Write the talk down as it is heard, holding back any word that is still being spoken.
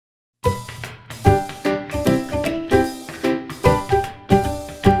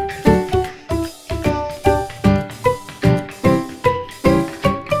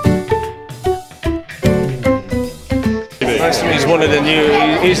one of the new.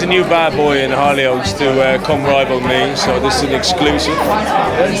 He's the new bad boy in Hollyoaks to come rival me. So this is an exclusive.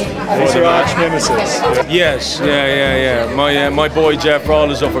 He's your arch nemesis. Yes, yeah. My boy Jeff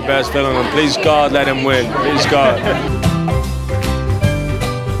Rawls is up for best villain, and please God let him win. Please God.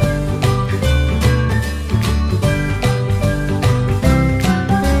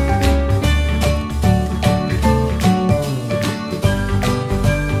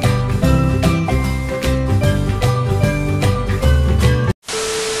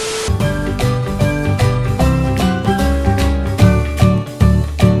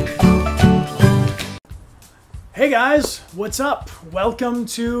 Hey guys, what's up? Welcome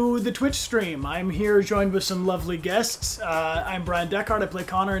to the Twitch stream. I'm here joined with some lovely guests. I'm Brian Deckard. I play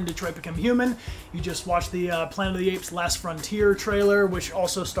Connor in Detroit Become Human. You just watched the Planet of the Apes Last Frontier trailer, which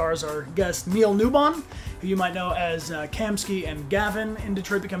also stars our guest Neil Newbon, who you might know as Kamsky and Gavin in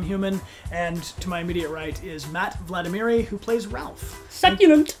Detroit Become Human. And to my immediate right is Matt Vladimiri, who plays Ralph.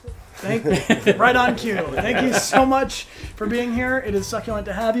 Succulent! Right on cue. Thank you so much for being here. It is succulent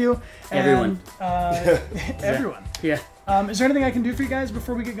to have you. Everyone. Everyone. Yeah. Is there anything I can do for you guys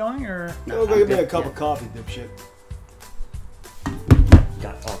before we get going, or? No, go get me a cup of coffee, dipshit.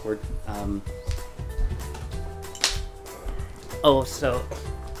 Got awkward.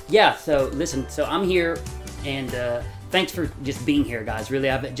 So listen. So I'm here, and thanks for just being here, guys.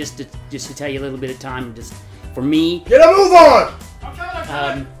 Really, just to tell you a little bit of time, just for me. Get a move on.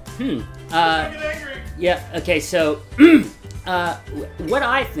 Yeah. Okay. So, what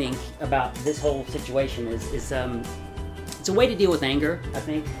I think about this whole situation is it's a way to deal with anger, I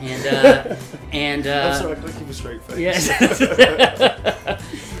think, and I'm sorry, I couldn't keep a straight face. Yes.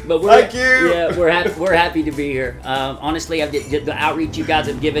 But Thank you. Yeah, we're happy to be here. Honestly, the outreach you guys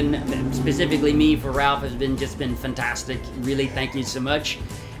have given, specifically me for Ralph, has been fantastic. Really, thank you so much.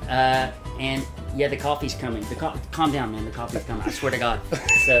 And yeah, the coffee's coming. Calm down, man. The coffee's coming. I swear to God.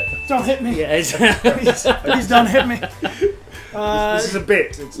 So, don't hit me. Yeah, please don't hit me. This is a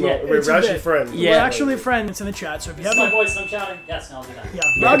bit. It's not. Yeah, We're actually friends. Yeah, we're actually friends. It's in the chat. So if you have my voice, I'm shouting. Yes, I'll do that. Yeah,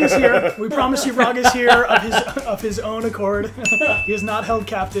 Rog is here. We promise you, Rog is here of his own accord. He is not held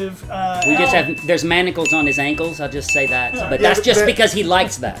captive. We just have there's manacles on his ankles. I'll just say that, but that's just because he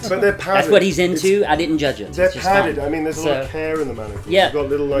likes that. But they're padded. That's what he's into. I didn't judge it. They're It's just padded. fine. I mean, there's a lot of hair in the manacles. Yeah. You've got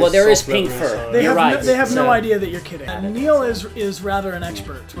little, nice, well, there is soft pink leather fur. inside. You're right. They have no idea that you're kidding. Neil is rather an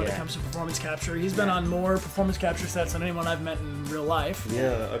expert when it Yeah. comes to performance capture. He's been on more performance capture sets than anyone I've met in real life.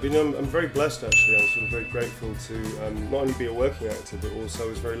 Yeah, I'm very blessed actually. I'm sort of very grateful to not only be a working actor, but also I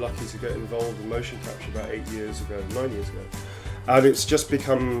was very lucky to get involved in motion capture about 9 years ago. And it's just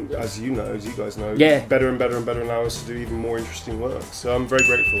become, as you guys know, better and better and better, and allow us to do even more interesting work. So I'm very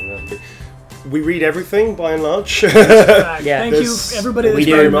grateful now. We read everything by and large. Thank you, everybody that's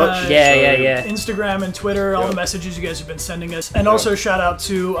been Instagram and Twitter, all the messages you guys have been sending us. And also shout out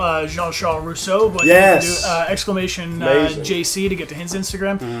to Jean-Charles Rousseau, but exclamation JC to get to his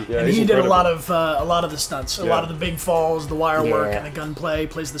Instagram. And he did a lot of the stunts, a lot of the big falls, the wire work, and the gunplay.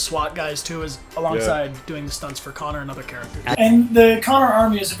 Plays the SWAT guys too, alongside doing the stunts for Connor and other characters. And the Connor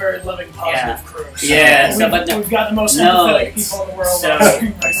Army is a very loving, positive crew. So we've got the most sympathetic people in the world.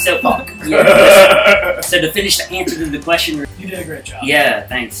 So to finish the answer to the question, you did a great job. Yeah,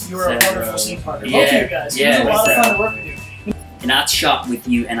 thanks. You were a wonderful scene partner. Both of you guys. It was a lot of fun to work with you. And I shot with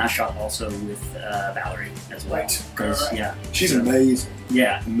you, and I shot also with Valerie as well. Right. She's amazing.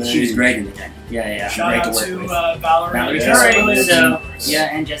 Yeah, amazing. She was great in the thing. Yeah. Shout out to Valerie.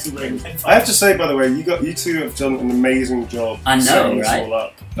 And Jesse Williams. I have to say, by the way, you two have done an amazing job. I know, right? All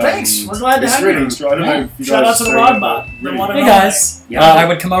up. Thanks. We're glad to have you. I don't know if you Shout out to the Rodbot. Hey guys. I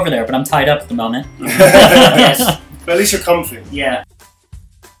would come over there, but I'm tied up at the moment. Yes. But at least you're comfy. Yeah.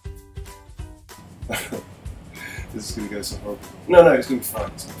 This is going to go so horrible. No, it's going to be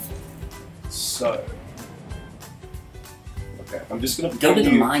fine. So, okay, I'm just going to go to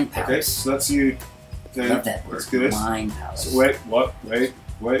the mind palace. Okay, so that's you. Okay, love that word. That's good. Mind palace. So wait, what?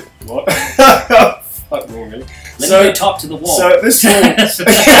 Fuck me, really. Let me go talk to the wall. So this one, let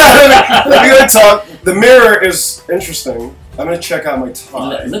me go talk. The mirror is interesting. I'm going to check out my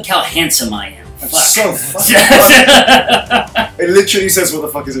tie. Look how handsome I am. I'm so fucking It literally says, what the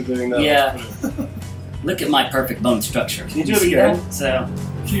fuck is it doing now? Yeah. Look at my perfect bone structure. Can you do it again? That? So.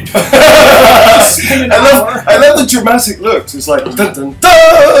 I love the dramatic looks. It's like dun dun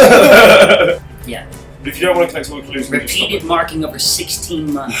dun. Yeah. But if you don't want to collect all the clues, repeated marking over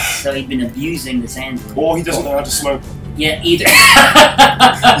 16 months. So he'd been abusing this android. Or he doesn't know how to smoke. Yeah, either.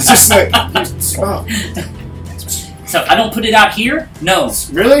 He's just like. Oh. So if I don't put it out here, no.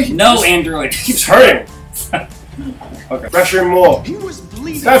 Really? No, android. Keeps hurting. Okay. Pressure him more.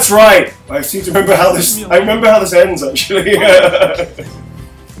 bleeding. That's right. I seem to remember how this. I remember how this ends actually.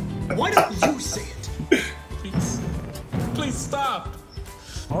 Why don't you say it? Please stop.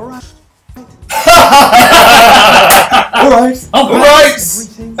 All right. All right. All right.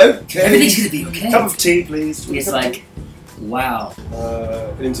 Okay. Everything's gonna be okay. Cup of tea, please. It's like, wow.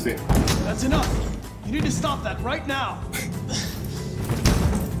 Interview. That's enough. You need to stop that right now.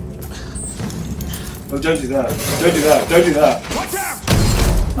 Oh, don't do that. Don't do that. Don't do that. Watch out!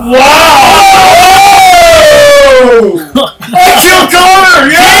 Wow! I feel color!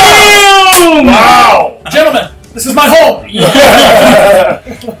 Yeah! Wow! Gentlemen, this is my home.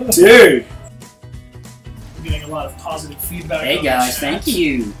 Dude. I'm getting a lot of positive feedback. Hey guys, thank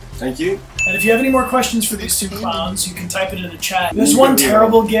you. Thank you. And if you have any more questions for these two clowns, you can type it in the chat. There's one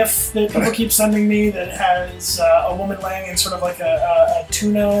terrible GIF that people keep sending me that has a woman laying in sort of like a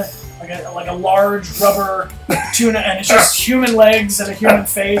tuna, like a large rubber tuna, and it's just human legs and a human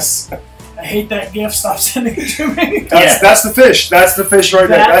face. I hate that GIF. Stop sending it to me. That's the fish. That's the fish right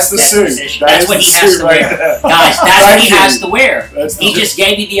there. That's the suit. That's what he has to wear. Guys, that's what he has to wear. He just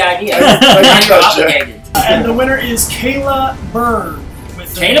gave you the idea. Now you're obligated. And the winner is Kayla Bird.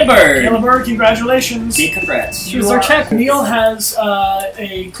 Kayla Bird. Kayla Bird, congratulations. Big congrats. Here's our check. Neil has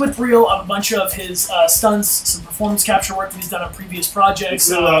a clip reel of a bunch of his stunts, some performance capture work that he's done on previous projects.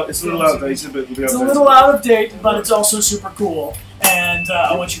 It's a little outdated, but it's a little out of date, but it's also super cool. And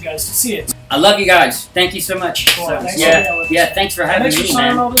I want you guys to see it. I love you guys. Thank you so much. Cool. Thanks for having me, man. Thanks for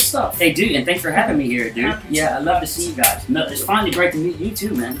signing all this stuff. Hey, dude, and thanks for having me here, dude. I love to see you guys. It's finally great to meet you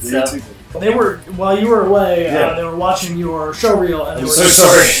too, man. They were, while you were away, they were watching your show reel, and they were so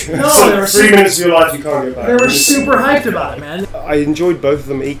sorry. No, they were 3 minutes of your life you can't get back. They were super hyped about it, man. I enjoyed both of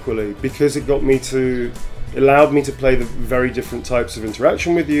them equally because it allowed me to play the very different types of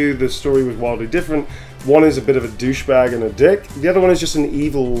interaction with you. The story was wildly different. One is a bit of a douchebag and a dick. The other one is just an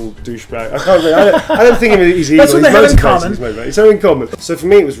evil douchebag. I don't think he's evil. That's what they have in common. It's something in common. So for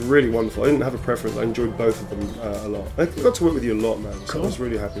me, it was really wonderful. I didn't have a preference. I enjoyed both of them a lot. I got to work with you a lot, man. So I was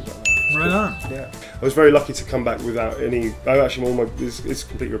really happy about that. Right on. Yeah, I was very lucky to come back without any. It's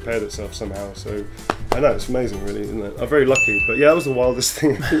completely repaired itself somehow. So I know it's amazing, really, isn't it? I'm very lucky. But yeah, that was the wildest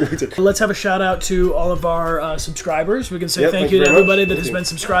thing we did. Let's have a shout out to all of our subscribers. We can say thank you to everybody that has been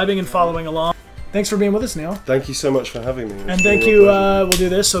subscribing and following along. Thanks for being with us, Neil. Thank you so much for having me. And thank you. We'll do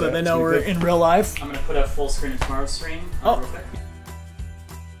this so that they know we're in real life. I'm going to put up full screen of tomorrow's stream real quick.